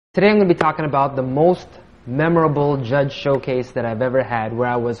Today I'm going to be talking about the most memorable judge showcase that I've ever had, where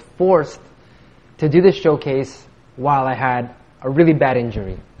I was forced to do this showcase while I had a really bad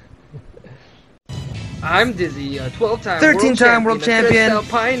injury. I'm Dyzee, a 12-time 13-time world champion, a Threadz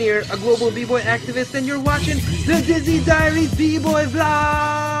pioneer, a global b-boy activist, and you're watching the Dyzee Diaries b-boy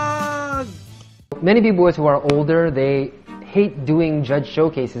vlog! Many b-boys who are older, they hate doing judge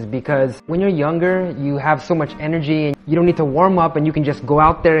showcases because when you're younger, you have so much energy and you don't need to warm up and you can just go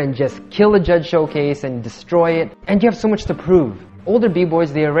out there and just kill a judge showcase and destroy it, and you have so much to prove. Older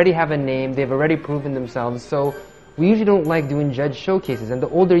b-boys, they already have a name, they've already proven themselves, so we usually don't like doing judge showcases. And the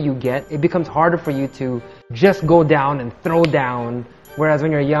older you get, it becomes harder for you to just go down and throw down, whereas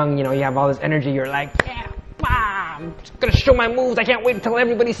when you're young, you know, you have all this energy, you're like, yeah, I'm just gonna show my moves, I can't wait until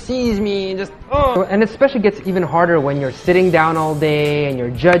everybody sees me, and just, oh. And it especially gets even harder when you're sitting down all day and you're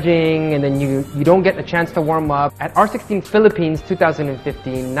judging and then you don't get a chance to warm up. At R16 Philippines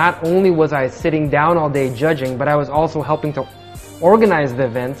 2015, not only was I sitting down all day judging, but I was also helping to organize the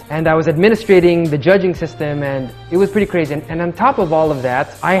event, and I was administrating the judging system, and it was pretty crazy. And on top of all of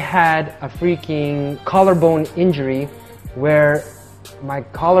that, I had a freaking collarbone injury where my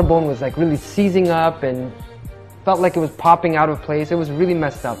collarbone was like really seizing up and felt like it was popping out of place. It was really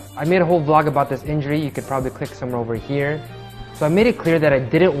messed up. I made a whole vlog about this injury. You could probably click somewhere over here. So I made it clear that I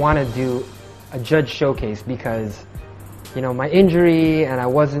didn't want to do a judge showcase because, you know, my injury, and I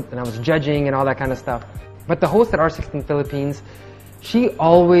was judging and all that kind of stuff. But the host at R16 Philippines, she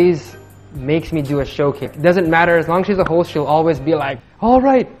always makes me do a showcase. It doesn't matter, as long as she's a host, she'll always be like, all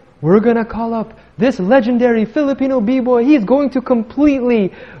right, we're gonna call up this legendary Filipino b-boy. He's going to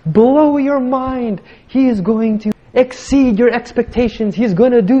completely blow your mind. He is going to exceed your expectations. He's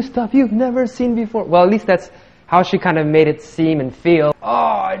gonna do stuff you've never seen before. Well, at least that's how she kind of made it seem and feel.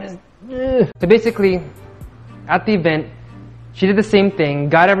 So basically, at the event, she did the same thing,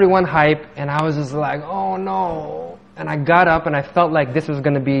 got everyone hype, and I was just like, oh no. And I got up and I felt like this was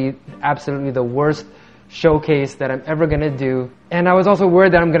going to be absolutely the worst showcase that I'm ever going to do. And I was also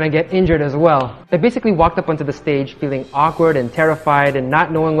worried that I'm going to get injured as well. I basically walked up onto the stage feeling awkward and terrified and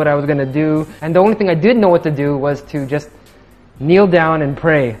not knowing what I was going to do. And the only thing I did know what to do was to just kneel down and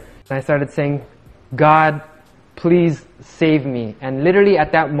pray. And I started saying, God, please save me. And literally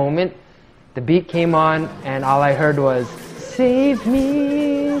at that moment, the beat came on and all I heard was, save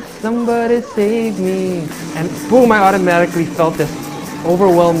me, somebody save me. And boom, I automatically felt this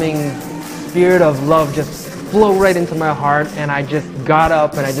overwhelming spirit of love just flow right into my heart, and I just got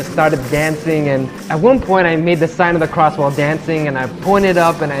up and I just started dancing. And at one point I made the sign of the cross while dancing, and I pointed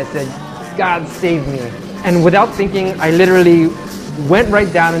up and I said, God save me. And without thinking, I literally went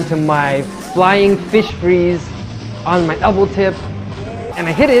right down into my flying fish freeze on my elbow tip, and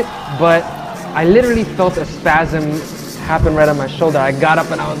I hit it, but I literally felt a spasm happened right on my shoulder. I got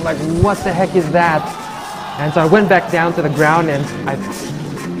up and I was like, what the heck is that? And so I went back down to the ground and I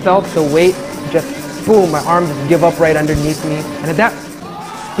felt the weight just boom, my arm just give up right underneath me. And at that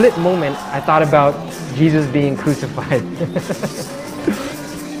split moment, I thought about Jesus being crucified.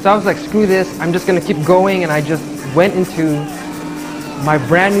 So I was like, screw this, I'm just gonna keep going, and I just went into my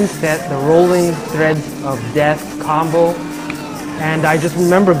brand new set, the Rolling Threadz of Death combo. And I just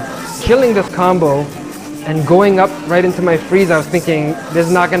remember killing this combo and going up right into my freeze. I was thinking, this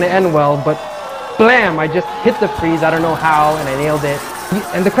is not going to end well, but blam, I just hit the freeze, I don't know how, and I nailed it.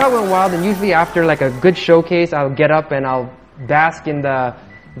 And the crowd went wild, and usually after like a good showcase, I'll get up and I'll bask in the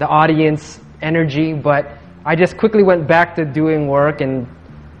audience energy, but I just quickly went back to doing work and,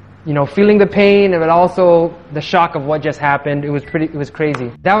 you know, feeling the pain, but also the shock of what just happened. It was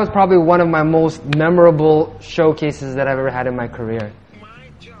crazy. That was probably one of my most memorable showcases that I've ever had in my career.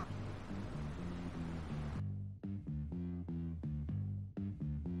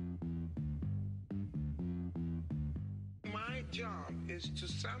 My job is to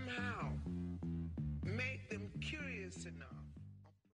somehow